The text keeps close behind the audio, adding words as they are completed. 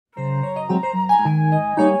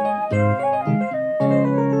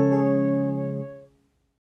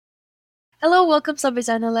Hello, welcome sa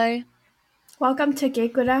Bizanalay. Welcome to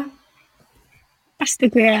Gekura.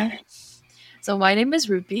 Astagura. So my name is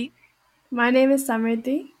Ruby. My name is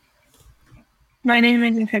Samriddhi. My name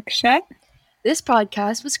is Apeksha. This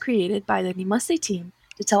podcast was created by the Nimase team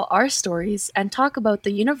to tell our stories and talk about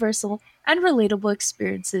the universal and relatable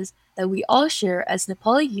experiences that we all share as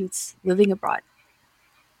Nepali youths living abroad.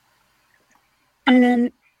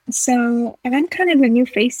 So I'm kind of a new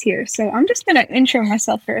face here, so I'm just going to intro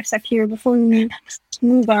myself for a sec here before we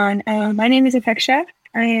move on. My name is Apeksha.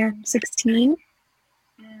 I am 16.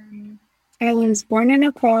 I was born in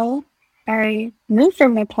Nepal. I moved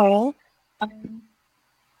from Nepal.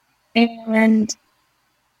 And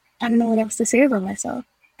I don't know what else to say about myself.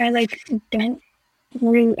 I'm not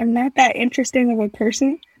that interesting of a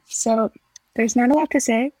person, so there's not a lot to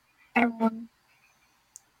say.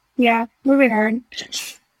 Yeah, moving on.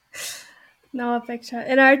 No, Apeksha.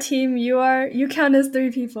 In our team, you count as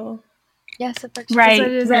 3 people. Yes, Apeksha. Right.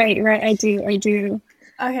 I do.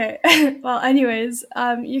 Okay. Well, anyways,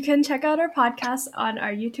 you can check out our podcast on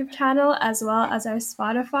our YouTube channel as well as our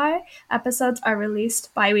Spotify. Episodes are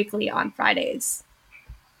released bi-weekly on Fridays.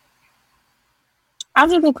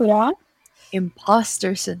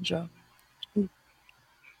 Imposter Syndrome.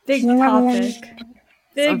 Big topic.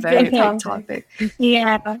 Big topic.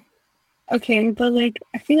 Yeah. Okay, but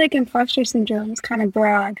I feel like imposter syndrome is kind of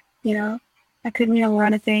broad, That could mean a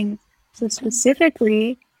lot of things. So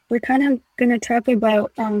specifically, we're kind of gonna talk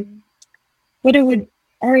about our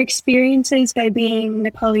experiences by being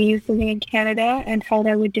Nepali youth living in Canada and how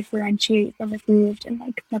that would differentiate from if we lived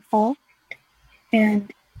in Nepal.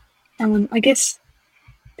 And I guess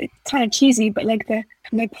it's kind of cheesy, but the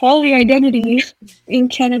Nepali identity in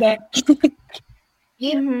Canada.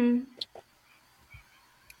 Yeah. Mm-hmm.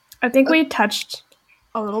 I think we touched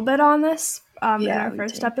a little bit on this in our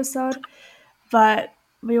first episode, but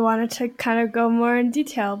we wanted to kind of go more in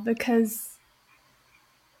detail because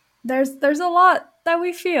there's a lot that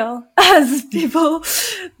we feel as people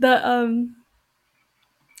that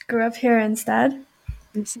grew up here instead.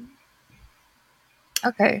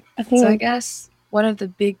 Okay, so I guess one of the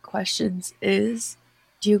big questions is,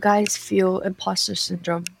 do you guys feel imposter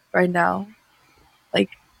syndrome right now?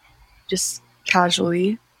 Just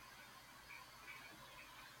casually?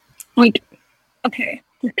 Okay.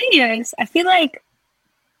 The thing is, I feel like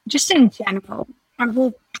just in general, our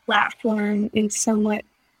whole platform is somewhat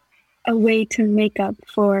a way to make up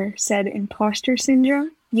for said imposter syndrome,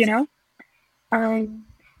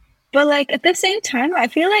 But at the same time, I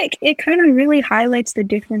feel like it kind of really highlights the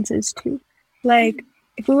differences too.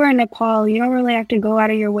 If we were in Nepal, you don't really have to go out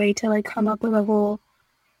of your way to come up with a whole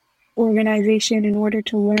organization in order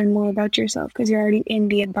to learn more about yourself because you're already in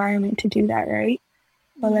the environment to do that, right?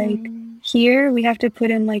 But here we have to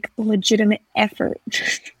put in legitimate effort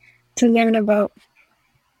to learn about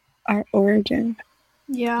our origin.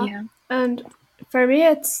 Yeah. And for me,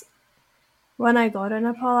 it's when I go to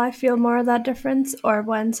Nepal, I feel more of that difference, or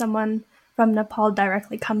when someone from Nepal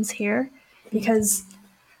directly comes here, because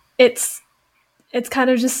it's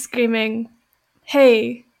kind of just screaming,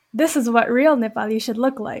 hey, this is what real Nepali should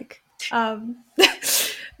look like.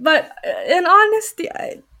 But in honesty,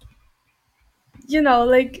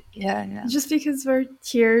 just because we're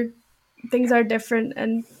here, things are different,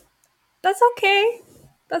 and that's okay.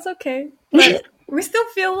 But we still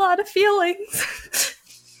feel a lot of feelings.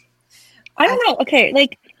 I don't know. Okay,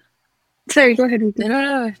 sorry, go ahead.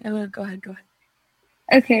 No, go ahead.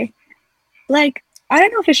 Okay, I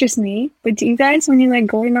don't know if it's just me, but do you guys, when you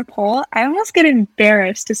go to Nepal, I almost get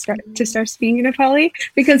embarrassed to start speaking Nepali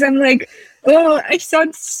because I'm oh, I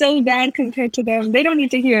sound so bad compared to them. They don't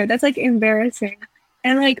need to hear it. That's embarrassing.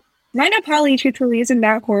 And my Nepali truthfully isn't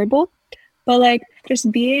that horrible, but just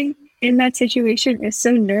being in that situation is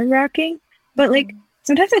so nerve-wracking. But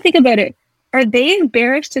sometimes I think about it. Are they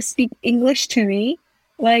embarrassed to speak English to me?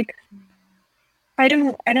 I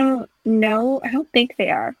don't know. I don't think they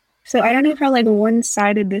are. So I don't know how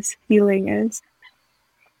one-sided this feeling is.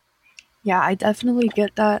 Yeah, I definitely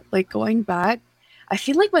get that. Going back, I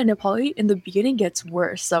feel like my Nepali in the beginning gets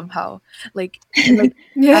worse somehow.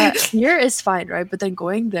 Here is fine, right? But then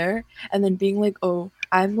going there and then being oh,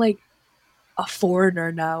 I'm a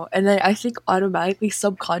foreigner now, and then I think automatically,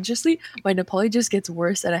 subconsciously, my Nepali just gets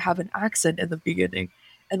worse, and I have an accent in the beginning,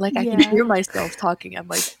 and I can hear myself talking. I'm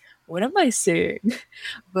what am I saying?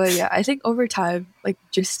 But yeah, I think over time,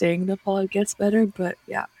 just staying in Nepal, it gets better. But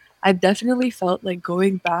yeah, I've definitely felt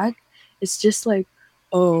going back, it's just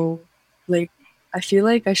oh, I feel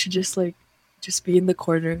like I should just just be in the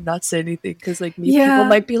corner and not say anything because like me people Yeah,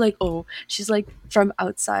 might be like, oh, she's like from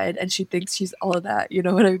outside and she thinks she's all of that, you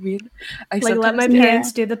know what I mean? I like let my sometimes Yeah.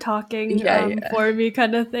 parents do the talking yeah, yeah. for me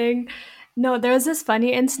kind of thing. No, there was this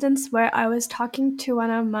funny instance where I was talking to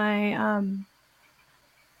one of my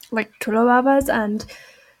like babas, and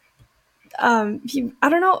I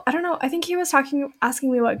don't know, I think he was talking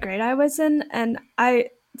asking me what grade I was in, and I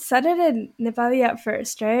said it in Nepali at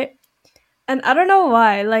first, right? And I don't know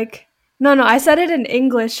why. Like, no, I said it in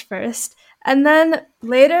English first. And then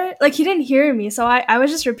later, like, he didn't hear me. So I was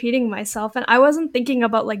just repeating myself. And I wasn't thinking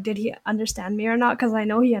about, like, did he understand me or not? Because I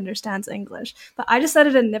know he understands English. But I just said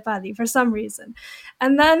it in Nepali for some reason.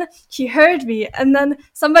 And then he heard me. And then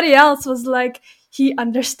somebody else was like, he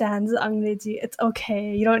understands Angreji. It's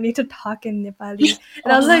okay. You don't need to talk in Nepali.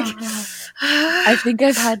 And I was like, Oh, I think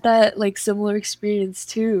I've had that like similar experience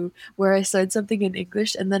too, where I said something in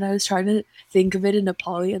English and then I was trying to think of it in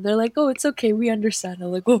Nepali and they're like, "Oh, it's okay, we understand."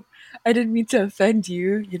 I'm like, "Oh, I didn't mean to offend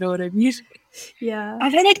you." You know what I mean? yeah.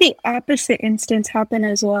 I've had like the opposite instance happen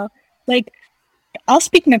as well. Like I'll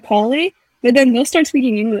speak Nepali, but then they'll start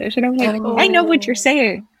speaking English, and I'm like, I know what you're Oh, Oh,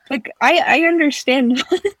 saying. Like I understand.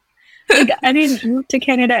 Like I didn't move to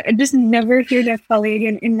Canada and just never hear Nepali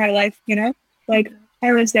again in my life. You know, like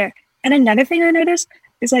I was there. And another thing I noticed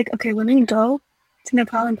is like, okay, when we go to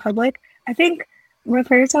Nepal in public, I think my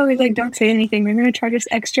parents always like don't say anything. They're gonna charge us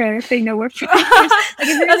extra if they know we're foreigners. Like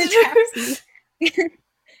if you're in that's a true. taxi.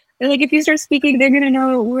 And, like if you start speaking, they're gonna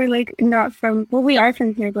know we're like not from. Well, we are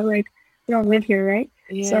from here, but like we don't live here, right?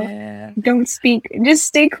 So yeah. don't speak. Just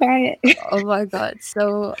stay quiet. Oh my God.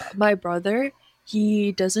 So my brother,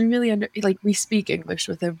 he doesn't really like we speak English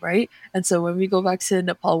with him, right? And so when we go back to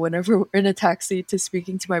Nepal, whenever we're in a taxi to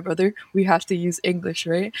speaking to my brother, we have to use English,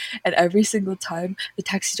 right? And every single time the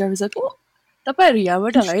taxi driver's like, "Oh, tapahहरू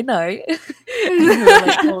यहाँबाट होइन है?" And we're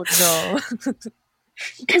like, "Oh no."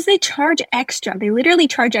 Because they charge extra. They literally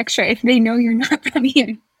charge extra if they know you're not from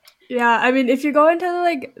here. Yeah, I mean, if you go into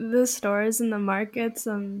like the stores and the markets,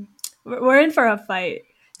 we're in for a fight.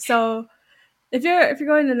 So if you're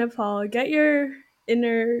going to Nepal, get your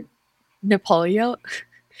inner Nepalio?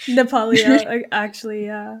 Nepalia. Actually,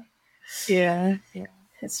 yeah, Yeah, yeah.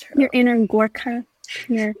 it's true. Your inner Gorkha,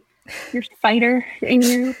 your your fighter in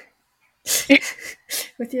you.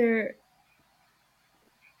 With your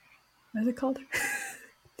what's it called?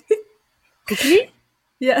 Kukri?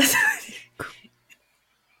 Yes,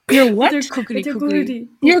 Your with your what? Kukri, with your kukri. kukuri,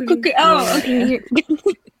 Your kukuri. cookie. Yeah, Oh, yeah, okay. yeah.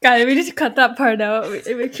 God, we need to cut that part out.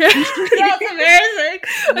 That's embarrassing.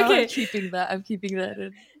 No, I'm Okay. keeping that. I'm keeping that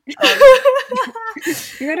in.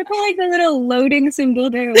 You gotta put like the little loading symbol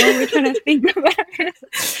there while we're trying to think about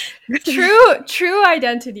it. True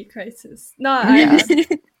identity crisis. No, Yeah, I'm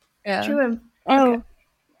yeah. true. Okay. Oh,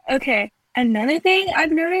 okay. Another thing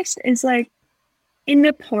I've noticed is like in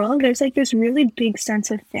Nepal, there's like this really big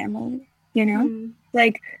sense of family, you know? Mm.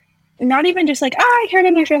 Like, not even just like, ah, I heard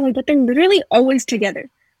of my family, but they're literally always together.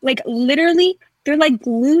 Like, literally, they're like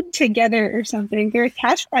glued together or something. They're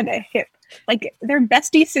attached by the hip. Like, they're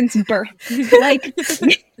besties since birth. Like,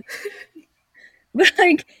 but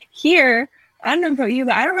like here, I don't know about you,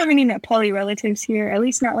 but I don't have any Nepali relatives here, at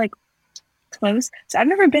least not like close. So I've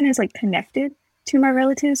never been as like connected to my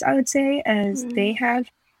relatives, I would say, as they Mm. have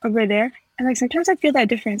over there. And like sometimes I feel that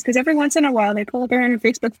difference because every once in a while they pull up around a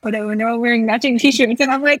Facebook photo and they're all wearing matching t-shirts, and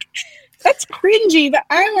I'm like, that's cringy, but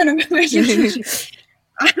I want to wear matching t-shirts.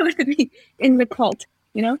 I want to be in the cult,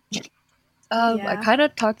 you know? I Yeah. kind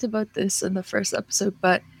of talked about this in the first episode,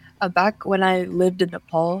 but back when I lived in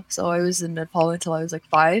Nepal, so I was in Nepal until I was like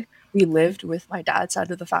 5. We lived with my dad's side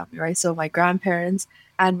of the family, right? So my grandparents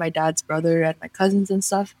and my dad's brother and my cousins and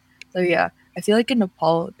stuff. So yeah, I feel like in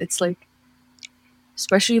Nepal, it's like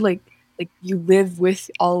especially like you live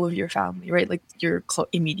with all of your family, right? Like your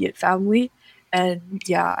immediate family. And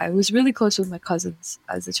yeah, I was really close with my cousins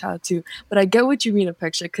as a child too. But I get what you mean, a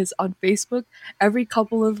picture, because on Facebook, every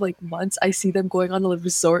couple of like months, I see them going on a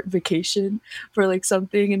resort vacation for like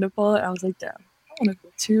something in Nepal, and I was like, damn, I want to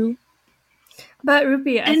go too. But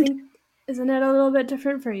Rupi, I And think isn't it a little bit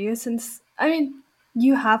different for you since I mean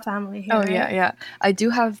you have family Oh here, yeah, right? yeah. I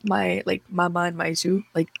do have my like mama and maiju,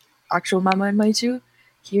 like actual mama and maiju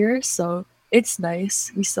here, so it's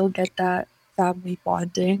nice. We still get that family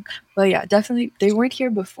bonding. But yeah, definitely they weren't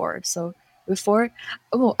here before. So before,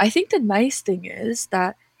 oh, I think the nice thing is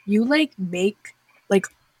that you like make like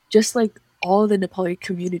just like all the Nepali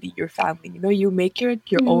community your family. You know, you make your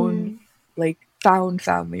own Mm. like found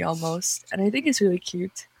family almost, and I think it's really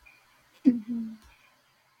cute. Mhm.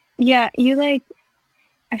 yeah, you like,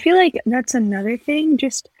 I feel like that's another thing.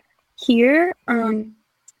 Just here,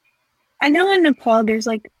 I know in Nepal there's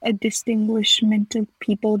like a distinguishment of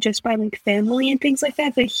people just by like family and things like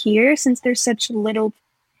that, but here, since there's such little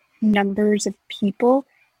numbers of people,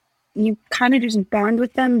 you kind of just bond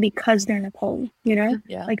with them because they're Nepali, you know?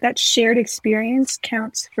 Yeah. Like that shared experience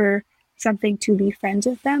counts for something to be friends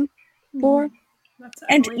with them for. That's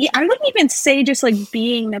And definitely yeah, true. I wouldn't even say just like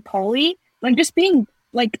being Nepali, like just being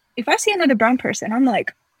like if I see another brown person, I'm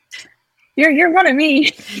like, you're one of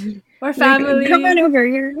me. Or Like come on family. over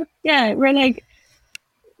here. Yeah, we're like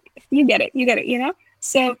you get it, you know?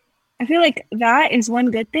 So I feel like that is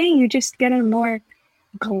one good thing. You just get a more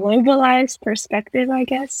globalized perspective, I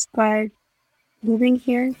guess, by moving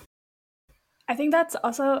here. I think that's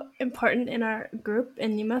also important in our group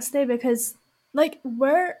in Namaste because, like,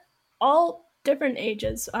 we're all different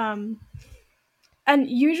ages. And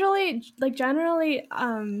usually, like, generally,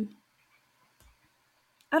 I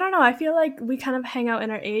don't know, I feel like we kind of hang out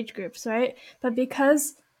in our age groups, right? But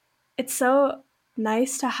because it's so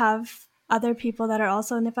nice to have other people that are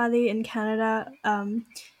also Nepali in Canada,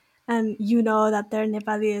 and you know that their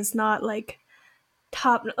Nepali is not like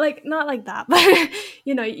top, like not like that, but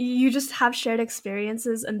you just have shared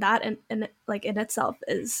experiences, and that in like in itself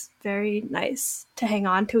is very nice to hang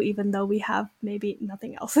on to, even though we have maybe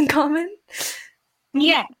nothing else in common.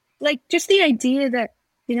 Yeah, like just the idea that,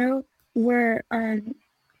 we're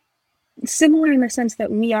similar in the sense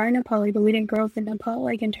that we are Nepali, but we didn't grow up in Nepal,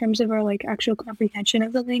 like in terms of our like actual comprehension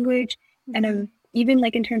of the language and of even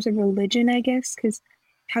like in terms of religion, I guess, because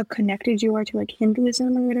how connected you are to like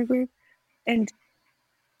Hinduism or whatever. And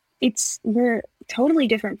we're totally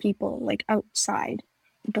different people, like outside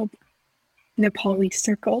the Nepali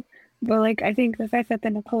circle. But like I think the fact that the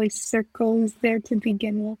Nepali circle is there to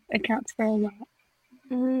begin with accounts for a lot.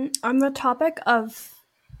 On the topic of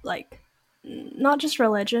like not just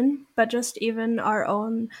religion, but just even our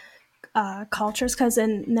own cultures, because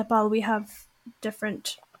in Nepal we have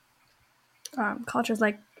different cultures.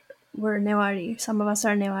 Like we're Newari, some of us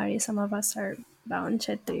are Newari, some of us are Bawan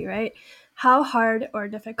Chetri, right? How hard or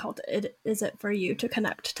difficult is it for you to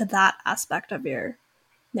connect to that aspect of your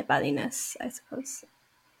Nepaliness, I suppose?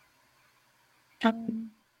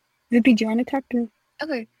 Ruby, do you want to talk to?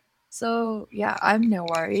 Okay. So yeah, I'm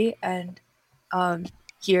Newari, and um,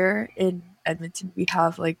 here in Edmonton we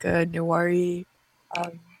have like a Newari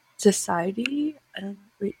um, society. I don't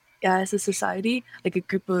wait, yeah, it's a society, like a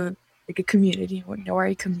group of like a community, a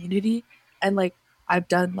Newari community, and like I've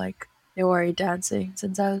done like Newari dancing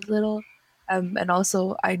since I was little, and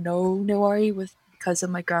also I know Newari with because of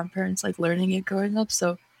my grandparents like learning it growing up.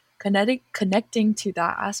 So connecting to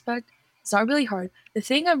that aspect, it's not really hard. The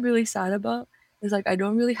thing I'm really sad about is like I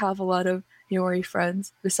don't really have a lot of Newari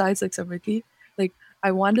friends besides like Samriti. Like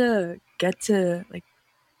I want to get to like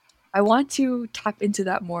I want to tap into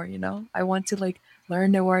that more, you know? I want to like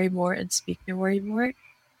learn Newari more and speak Newari more.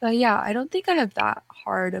 But yeah, I don't think I have that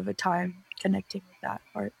hard of a time connecting with that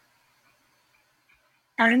part.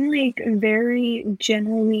 I'm like very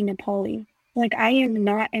generally Nepali. Like I am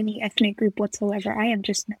not any ethnic group whatsoever. I am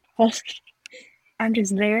just Nepal. I'm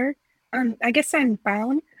just there. I guess I'm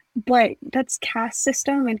brown, but that's caste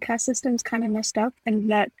system, and caste system's kind of messed up,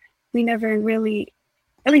 and that we never really,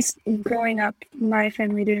 at least growing up, my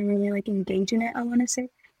family didn't really like engage in it, I want to say.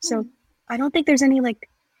 So I don't think there's any like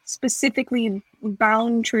specifically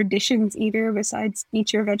bound traditions either besides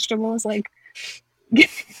eat your vegetables. Like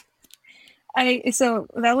so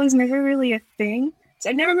that was never really a thing. So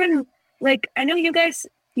I've never been like I know you guys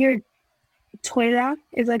your toilet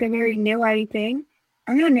is like a very Newari thing.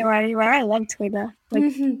 I'm not Newari, but I love toilet.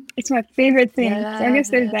 Like it's my favorite thing. So I guess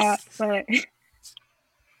there's that. Yes. But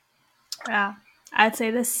Yeah, I'd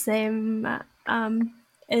say the same,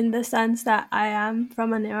 in the sense that I am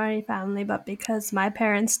from a Newari family, but because my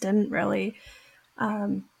parents didn't really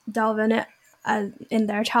delve in it in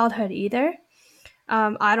their childhood either,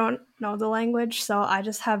 I don't know the language, so I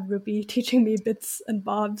just have Ruby teaching me bits and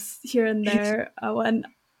bobs here and there when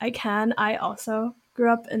I can. I also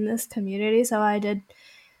grew up in this community, so I did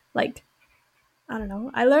like I don't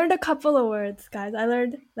know. I learned a couple of words, guys. I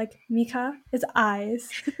learned like Mika is eyes,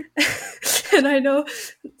 and I know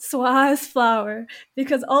Swa is flower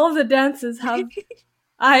because all of the dances have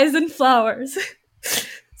eyes and flowers.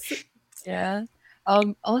 Yeah.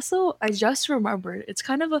 Also, I just remembered, it's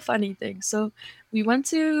kind of a funny thing. So we went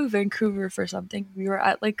to Vancouver for something. We were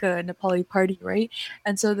at like a Nepali party, right?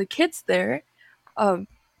 And so the kids there, um,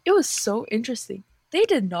 it was so interesting. They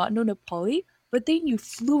did not know Nepali, but they knew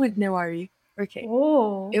fluent Newari. Okay.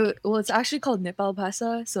 Oh, Well, it's actually called Nepal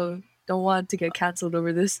Bhasa, so don't want to get canceled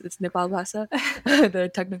over this. It's Nepal Bhasa,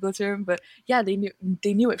 the technical term. But yeah, they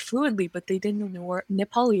knew it fluently, but they didn't know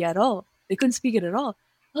Nepali at all. They couldn't speak it at all.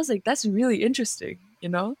 I was like, that's really interesting, you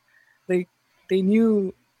know? Like they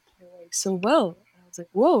knew like so well. And I was like,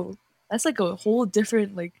 whoa, that's like a whole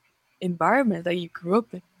different like environment that you grew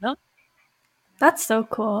up in, you know? That's so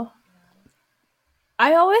cool.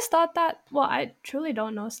 I always thought that, well, I truly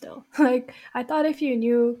don't know still. Like, I thought if you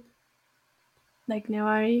knew, like,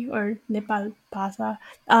 Newari or Nepal Bhasa,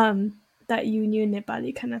 that you knew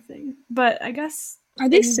Nepali kind of thing. But I guess Are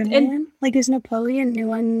they in similar? Like, is Napoleon new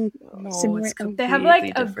one No, it's similar? Oh, they have like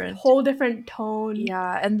completely a different. whole different tone.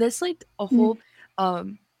 Yeah, and there's like a mm, whole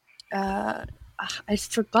um uh I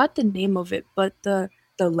forgot the name of it, but the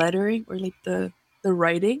lettering or like the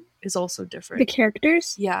writing is also the different.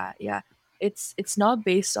 characters? Yeah, yeah. It's not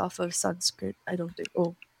based off of Sanskrit, I don't think.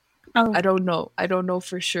 Oh, Oh, I don't know. I don't know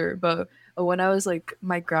for sure, but when I was like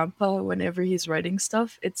my grandpa, whenever he's writing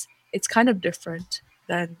stuff, it's kind of different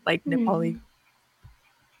than like Nepali.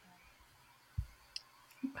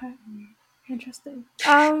 Hmm. Okay, interesting.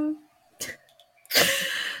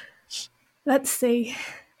 Let's see.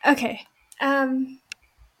 Okay. I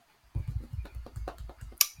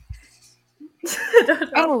don't know.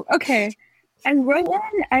 oh, okay. I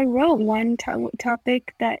wrote one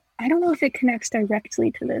topic that I don't know if it connects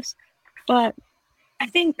directly to this, but I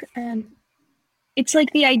think it's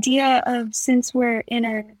like the idea of since we're in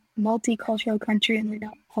a multicultural country and we're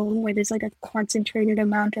not home where there's like a concentrated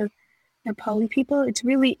amount of Nepali people, it's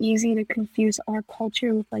really easy to confuse our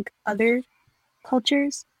culture with like other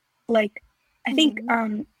cultures. Like, I think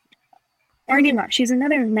Hmm. Arnima, she's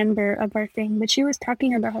another member of our thing, but she was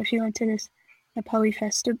talking about how she went to this Nepali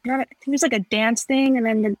festival. I think it was like a dance thing, and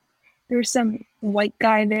then there was some white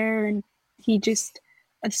guy there, and he just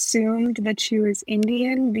assumed that she was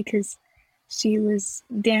Indian because she was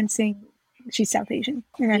dancing. She's South Asian,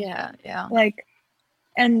 and Yeah, yeah. like,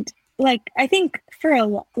 and like, I think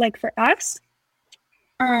for like for us,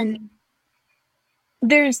 um,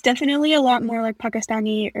 there's definitely a lot more like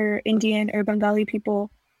Pakistani or Indian or Bengali people,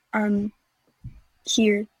 um,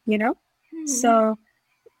 here, you know? Hmm. So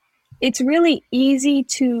it's really easy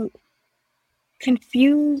to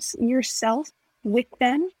confuse yourself with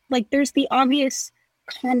them. Like there's the obvious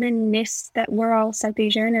commonness that we're all South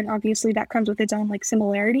Asian, and obviously that comes with its own like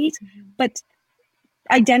similarities. Mhm. But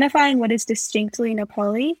identifying what is distinctly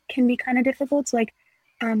Nepali can be kind of difficult. Like,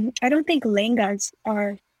 I don't think Lengas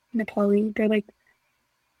are Nepali. They're like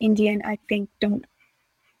Indian, I think. Don't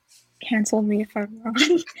cancel me if I'm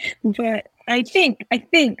wrong. But I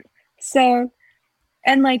think so.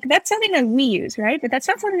 And like that's something that we use, right? But that's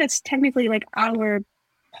not something that's technically like our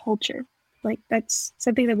culture. Like that's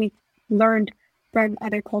something that we learned from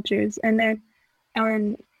other cultures. And then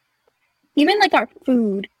um even like our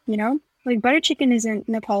food, you know? Like butter chicken isn't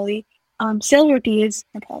Nepali. Sil roti is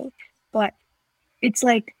Nepali. But it's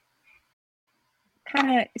like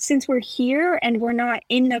kinda since we're here and we're not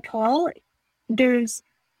in Nepal, there's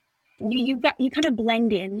you kind of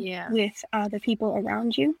blend in Yeah. with the people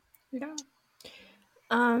around you. Yeah.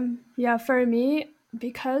 Yeah, for me,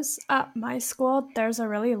 because at my school there's a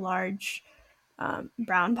really large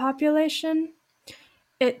brown population,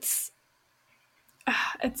 it's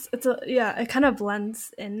it's a yeah, it kind of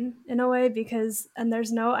blends in a way because and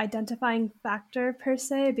there's no identifying factor per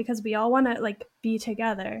se because we all want to like be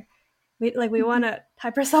together. We want Mhm. to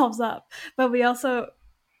hype ourselves up, but we also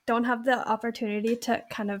don't have the opportunity to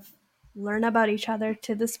kind of learn about each other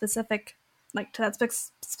to the specific like to that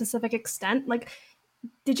specific extent. Like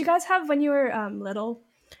did you guys have when you were little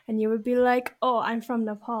and you would be like, "Oh, I'm from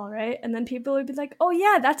Nepal," right? And then people would be like, "Oh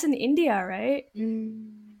yeah, that's in India, right?"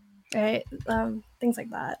 Mm. Right? Things like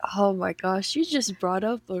that. Oh my gosh, you just brought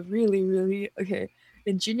up a really, really okay.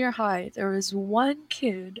 In junior high, there was one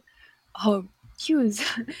kid. He was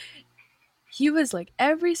he was like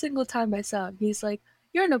every single time I saw him, he's like,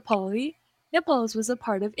 "You're Nepali. Nepal was a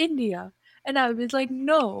part of India." And I would be like,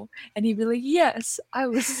 "No," and he'd be like, "Yes." I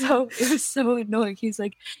was so it was so annoying. He's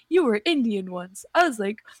like, "You were Indian once." I was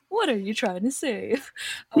like, "What are you trying to say?"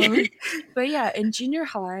 Um, but yeah, in junior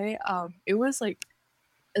high, it was like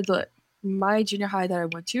the my junior high that I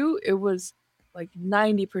went to, it was like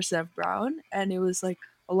 90% brown, and it was like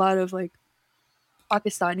a lot of like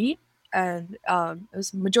Pakistani, and it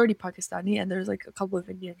was majority Pakistani, and there's like a couple of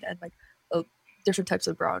Indian and like uh, different types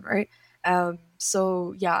of brown, right?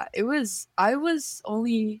 So yeah, it was. I was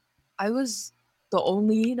the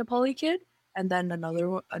only Nepali kid, and then another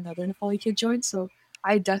Nepali kid joined. So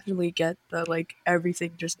I definitely get the like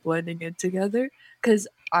everything just blending in together. Because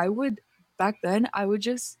I would back then I would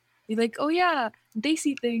just be like, oh yeah, they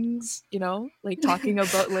see things, like talking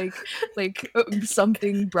about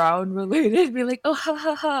something brown related, be like, oh ha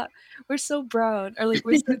ha ha, we're so brown, or like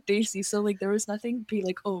we're so daisy. So like there was nothing be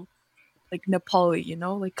like, oh, like Nepali,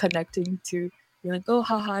 like connecting to being like, oh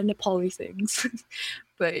haha, Nepali things.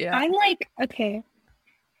 But yeah. I'm like, okay,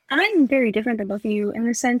 I'm very different than both of you in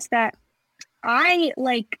the sense that I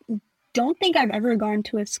like don't think I've ever gone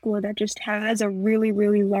to a school that just has a really,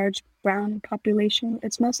 really large brown population.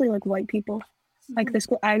 It's mostly like white people. Like Mhm. the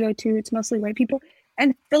school I go to, it's mostly white people.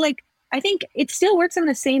 And but like I think it still works in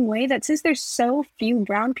the same way that since there's so few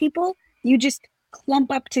brown people, you just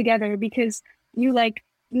clump up together because you like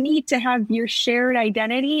need to have your shared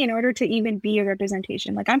identity in order to even be a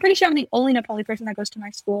representation. Like I'm pretty sure I'm the only Nepali person that goes to my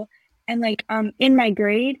school. And like in my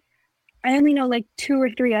grade, I only know like two or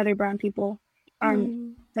three other brown people,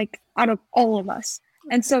 Mm, like out of all of us.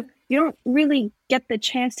 And so okay. you don't really get the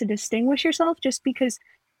chance to distinguish yourself just because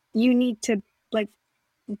you need to like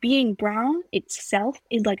being brown itself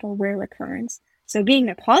is like a rare occurrence. So being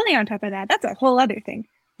Nepali on top of that, that's a whole other thing,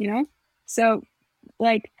 you know? So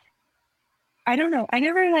like I don't know. I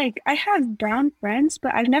never like I have brown friends,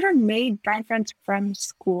 but I've never made brown friends from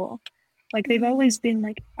school. Like they've Mm. always been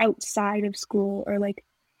like outside of school or like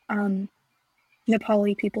um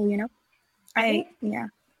Nepali people, you know? I think Yeah.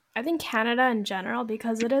 I think Canada in general,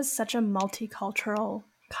 because it is such a multicultural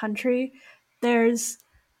country, there's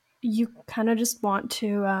you kind of just want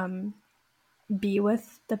to be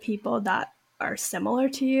with the people that are similar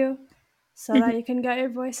to you, so that you can get your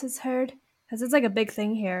voices heard. Because it's like a big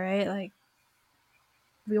thing here, right? Like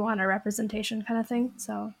we want a representation kind of thing.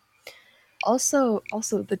 So Also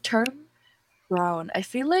the term brown, I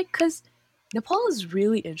feel like, because Nepal is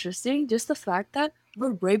really interesting, just the fact that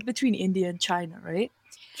we're right between India and China, right?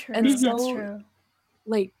 And true. That's so true.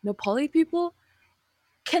 like Nepali people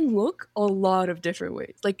can look a lot of different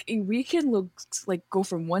ways. Like we can look like go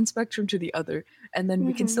from one spectrum to the other, and then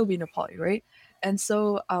we can Mm-hmm. still be Nepali, right? And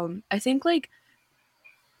so I think like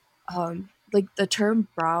the term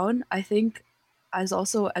brown, I think as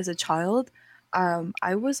also as a child,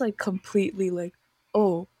 I was like completely like,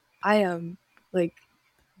 oh, I am like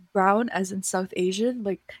brown as in South Asian,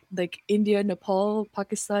 like India, Nepal,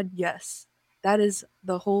 Pakistan, yes. That is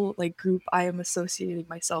the whole like group I am associating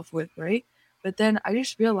myself with, right? But then I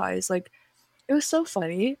just realized like it was so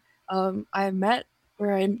funny. I met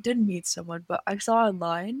or I didn't meet someone, but I saw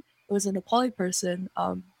online it was a Nepali person,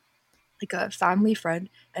 like a family friend,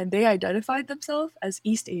 and they identified themselves as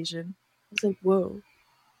East Asian. I was like, whoa,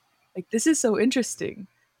 like this is so interesting.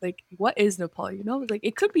 Like, what is Nepal? Like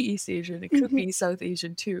it could be East Asian, it could Hmm. be South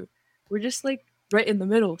Asian too. We're just like right in the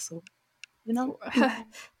middle, so Yeah.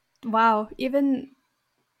 Wow. Even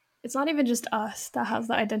it's not even just us that has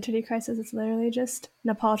the identity crisis. It's literally just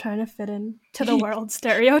Nepal trying to fit in to the world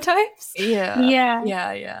stereotypes. yeah, Yeah.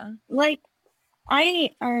 yeah, yeah. Like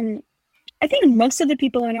I I think most of the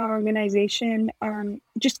people in our organization,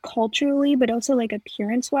 just culturally, but also like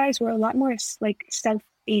appearance wise, were a lot more like South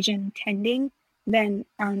Asian tending than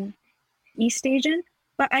East Asian.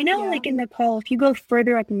 But I know Yeah. like in Nepal, if you go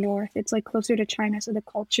further up north, it's like closer to China, so the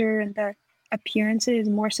culture and the appearances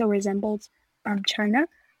more so resembles China.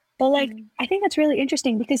 But like Mm. I think that's really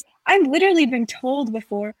interesting because I've literally been told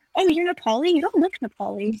before, "Oh, you're Nepali? You don't look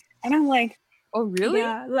Nepali." And I'm like, Oh, really?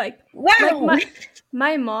 Yeah, like "Wow."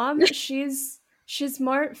 my mom, she's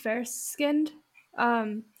more fair skinned.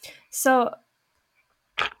 Um, so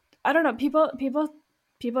I don't know. People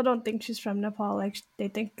don't think she's from Nepal. Like they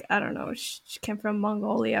think I don't know. She came from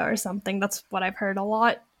Mongolia or something. That's what I've heard a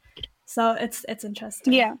lot. So it's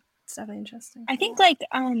interesting. Yeah. It's definitely interesting. I think like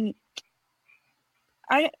I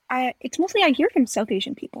it's mostly I hear from South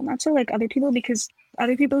Asian people, not so like other people because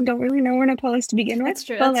other people don't really know where Nepal is to begin with. That's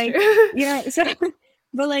true. But That's like, true. yeah, so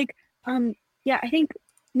but like yeah, I think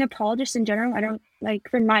Nepal just in general, I don't like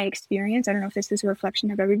from my experience, I don't know if this is a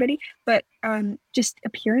reflection of everybody, but just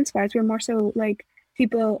appearance wise, we're more so like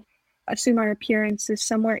people assume our appearance is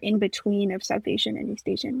somewhere in between of South Asian and East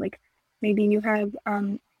Asian. Like maybe you have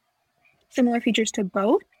similar features to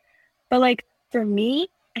both but like for me,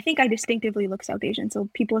 I think I distinctively look South Asian. So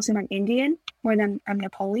people assume I'm Indian more than I'm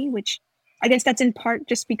Nepali, which I guess that's in part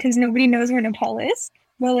just because nobody knows where Nepal is.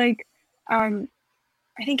 But like, um,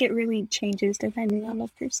 I think it really changes depending on the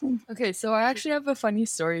person. Okay, so I actually have a funny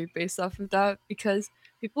story based off of that because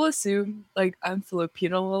people assume like I'm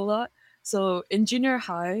Filipino a lot. So in junior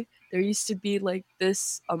high, there used to be like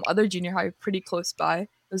this other junior high pretty close by. It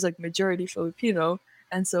was like majority Filipino,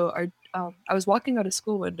 and so I was walking out of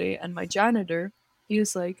school one day, and my janitor he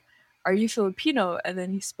was like, "Are you Filipino?" And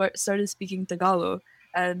then he started speaking Tagalog,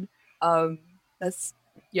 and that's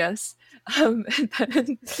yes. And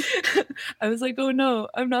then I was like, "Oh no,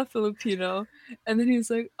 I'm not Filipino." And then he was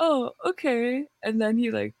like, "Oh, okay." And then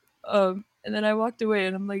and then I walked away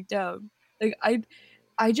and I'm like, "Damn." Like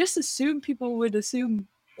I just assumed people would assume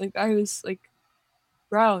Like I was like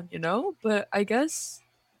brown, you know? But I guess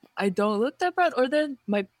I don't look that brown. Or then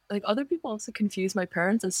my like other people also confuse my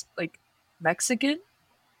parents as like Mexican.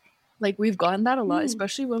 Like we've gotten that a lot, Mm.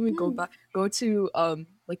 especially when we go to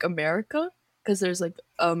like America, because there's like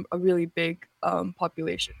a really big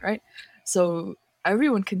population, right? So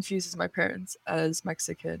everyone confuses my parents as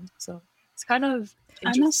Mexican. So it's kind of I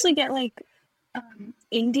mostly interesting. get like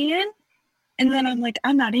Indian, and then I'm like,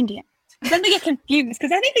 I'm not Indian. Then they get confused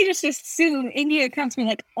because I think they just assume India comes from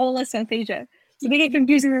like all of South Asia. So they get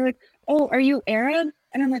confused and they're like, "Oh, are you Arab?"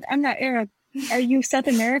 And I'm like, "I'm not Arab." "Are you South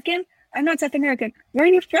American?" "I'm not South American." "Where are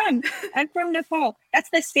you from?" "I'm from Nepal." That's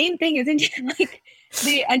the same thing as India. Like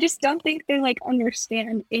I just don't think they like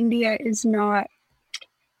understand India is not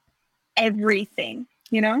everything.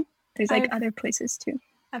 You know, there's like I've other places too.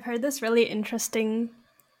 I've heard this really interesting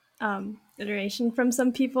iteration from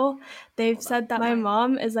some people. They've said that my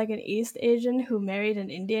mom is like an East Asian who married an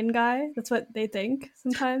Indian guy. That's what they think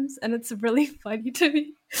sometimes, and it's really funny to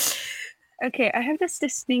me. Okay, I have this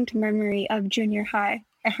distinct memory of junior high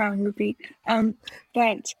at Howard Movie.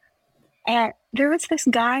 But there was this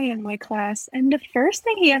guy in my class, and the first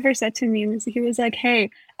thing he ever said to me was he was like, "Hey,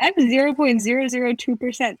 I'm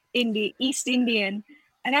 0.002% East Indian,"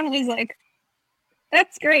 and I was like,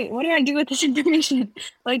 "That's great. What do I do with this information?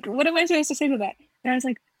 Like, what am I supposed to say to that?" And I was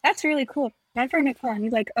like, "That's really cool. I'm from Nepal." And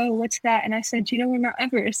he's like, "Oh, what's that?" And I said, "Do you know where Mount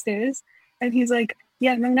Everest is?" And he's like,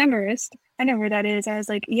 "Yeah, Mount Everest. I know where that is." I was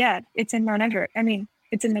like, "Yeah, it's in Mount Everest. I mean,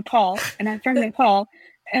 it's in Nepal, and I'm from Nepal."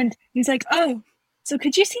 And he's like, "Oh, so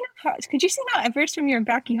could you see Mount Everest from your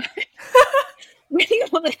backyard?" When you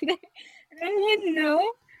live there? And I'm like,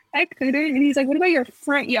 "No, I couldn't." And he's like, "What about your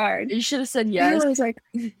front yard?" You should have said And I yes. was like,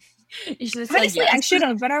 You should have said honestly, I yes. should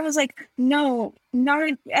have, but I was like, no, not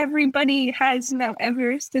everybody has Mount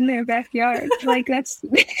Everest in their backyard. Like that's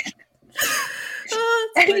Oh,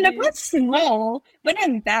 I that's mean, funny. that's small, but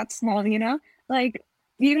not that small, you know? Like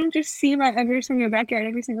you don't just see Mount Everest from your backyard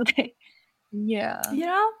every single day. Yeah. You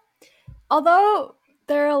know, although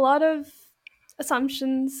there are a lot of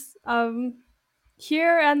assumptions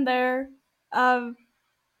here and there, um,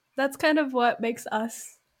 that's kind of what makes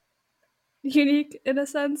us unique in a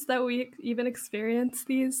sense that we even experience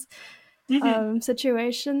these Mhm.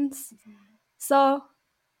 situations. So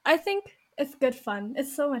I think it's good fun.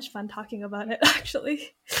 It's so much fun talking about it,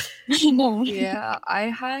 actually. No. Yeah, I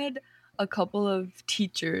had a couple of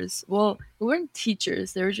teachers. Well, they weren't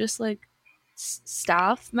teachers. They were just like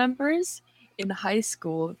staff members in high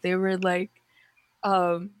school. They were like,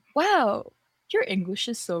 wow, your English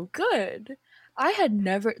is so good. I had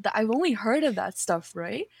never, I've only heard of that stuff,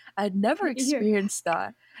 right? I had never Here, experienced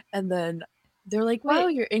that. And then they're like, wow,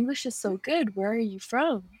 wait. your English is so good. Where are you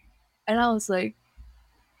from? And I was like,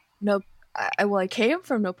 no, well, I came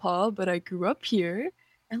from Nepal, but I grew up here.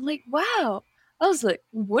 And like, wow. I was like,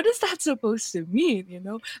 what is that supposed to mean? You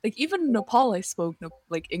know, like even in Nepal, I spoke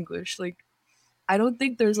like English. Like, I don't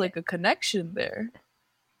think there's like a connection there.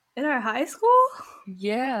 In our high school?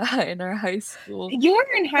 Yeah, in our high school. You were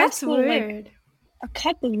in high That's school like weird. a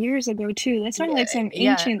couple years ago too. That's not Yeah, like some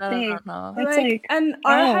yeah, ancient no, no, thing. no, no. That's Like, like, and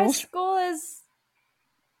our high oh, school is.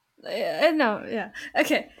 No, yeah.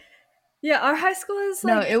 Okay. Yeah, our high school is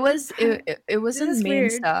No, like. it This wasn't is main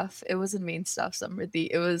weird. stuff. It wasn't main stuff, Samriddhi.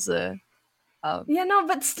 It was um Yeah, no,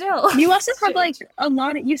 but still. you also have like Strange. a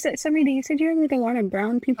lot of you said somebody you said you had like a lot of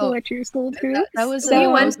brown people oh at your school too. We that So was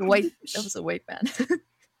went. a white man.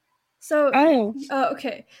 So, oh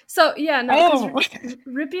okay. So, yeah, no, because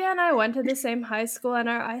oh Ripia and I went to the same high school, and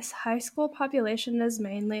our high school population is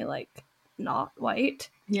mainly, like, not white.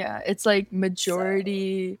 Yeah, it's like So,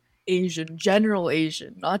 majority Asian, general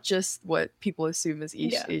Asian, not just what people assume is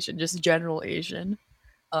East yeah. Asian, just general Asian.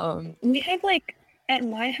 Um we have like at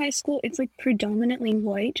my high school it's like predominantly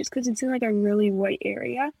white just because it's in like a really white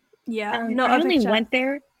area. Yeah. No, I only Apeksha. went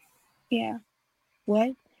there. Yeah.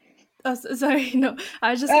 What? Oh, sorry. No, I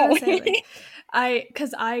was just Oh gonna say, like,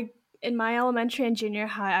 because in my elementary and junior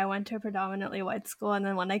high, I went to a predominantly white school, and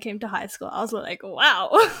then when I came to high school, I was like, wow.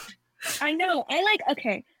 I know. I like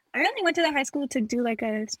okay. I only went to the high school to do like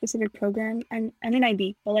a specific program. I'm an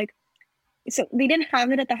IB, but like so they didn't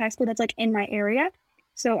have it at the high school that's like in my area.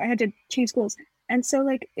 So I had to change schools. And so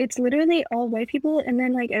like it's literally all white people and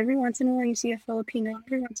then like every once in a while you see a Filipino,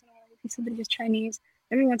 every once in a while you see somebody who's Chinese,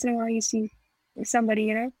 every once in a while you see somebody,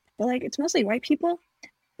 you know? But like it's mostly white people.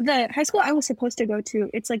 The high school I was supposed to go to,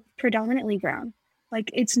 it's like predominantly brown. Like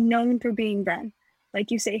it's known for being brown.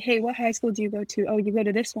 Like you say, "Hey, what high school do you go to?" "Oh, you go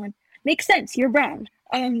to this one." Makes sense, you're brown.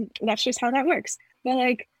 That's just how that works. But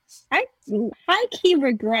like I high key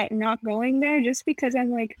regret not going there just because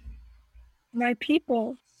I'm like my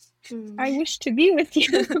people. I wish to be with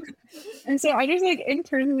you. And so I just like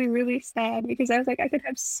internally really sad because I was like, I could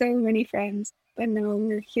have so many friends, but no,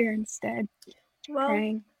 we're here instead. Well,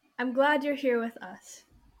 Crying. I'm glad you're here with us,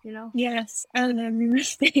 you know? Yes, I love you,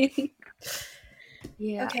 mistake.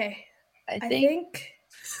 Yeah. Okay. I I think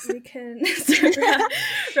think we can start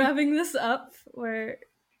wrapping this up.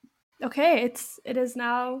 It is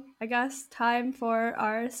now, I guess, time for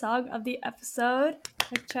our song of the episode.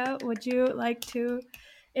 Ekcha, would you like to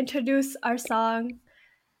introduce our song?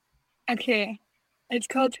 Okay, it's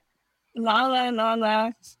called La La La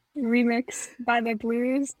La remix by the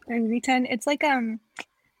Blues and V10. It's like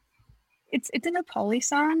it's a Nepali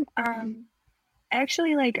song. I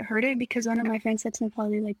actually like heard it because one of my friends that's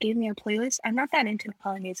Nepali like gave me a playlist. I'm not that into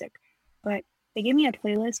Nepali music, but they gave me a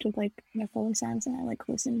playlist with like Nepali songs, and I like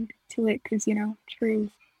listened to it because true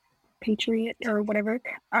patriot or whatever.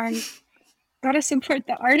 Gotta support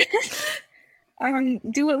the artist.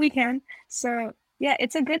 Do what we can. So yeah,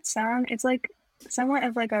 it's a good song. It's like somewhat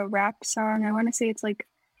of like a rap song. I want to say it's like,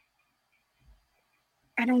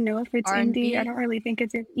 I don't know if it's R&B? indie. I don't really think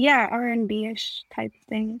it's yeah, R&B-ish type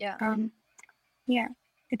thing. Yeah. Yeah,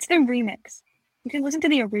 it's the remix. You can listen to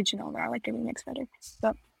the original, but I like the remix better.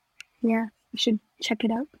 So yeah, you should check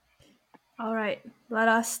it out. All right, let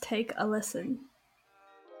us take a listen.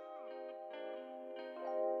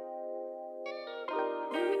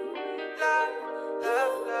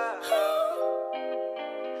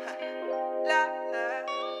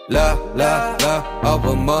 La la la अब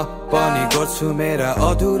म पनि गर्छु मेरा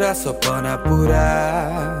अधुरा सपना पुरा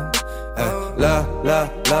ला ला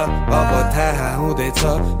ला अब थाहा हुँदैछ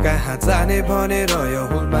कहाँ जाने भनेर यो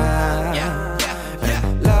हुलमा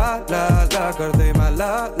ला ला ला गर्दैमा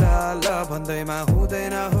ला ला ला भन्दैमा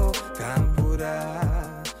हुँदैन हो काम पुरा.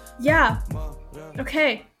 Yeah.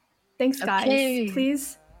 Okay. Thanks, guys. Okay.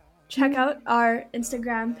 Please check out our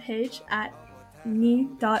Instagram page at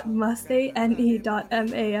ni.maste,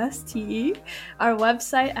 ne.maste, our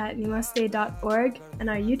website at nimaste.org, and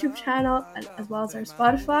our YouTube channel, as well as our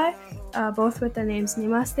Spotify, both with the names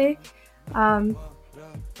Nimaste,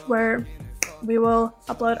 where we will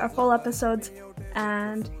upload our full episodes,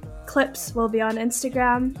 and clips will be on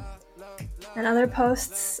Instagram, and other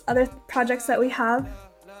posts, other projects that we have.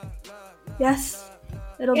 Yes,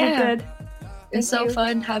 it'll be good. It's so you.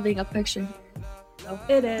 fun having a picture.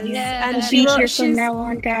 It is. Yeah. And Be here from now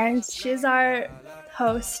on, guys. she's our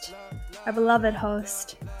host, our beloved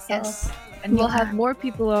host. So, Yes. And we'll have more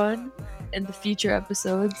people on in the future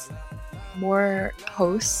episodes. More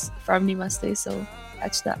hosts from Nimaste, so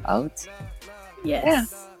catch that out. yes. Yeah.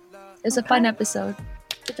 It's a fun episode.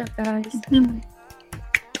 Good job, guys.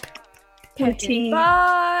 Okay.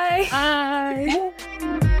 Bye.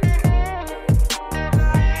 Bye.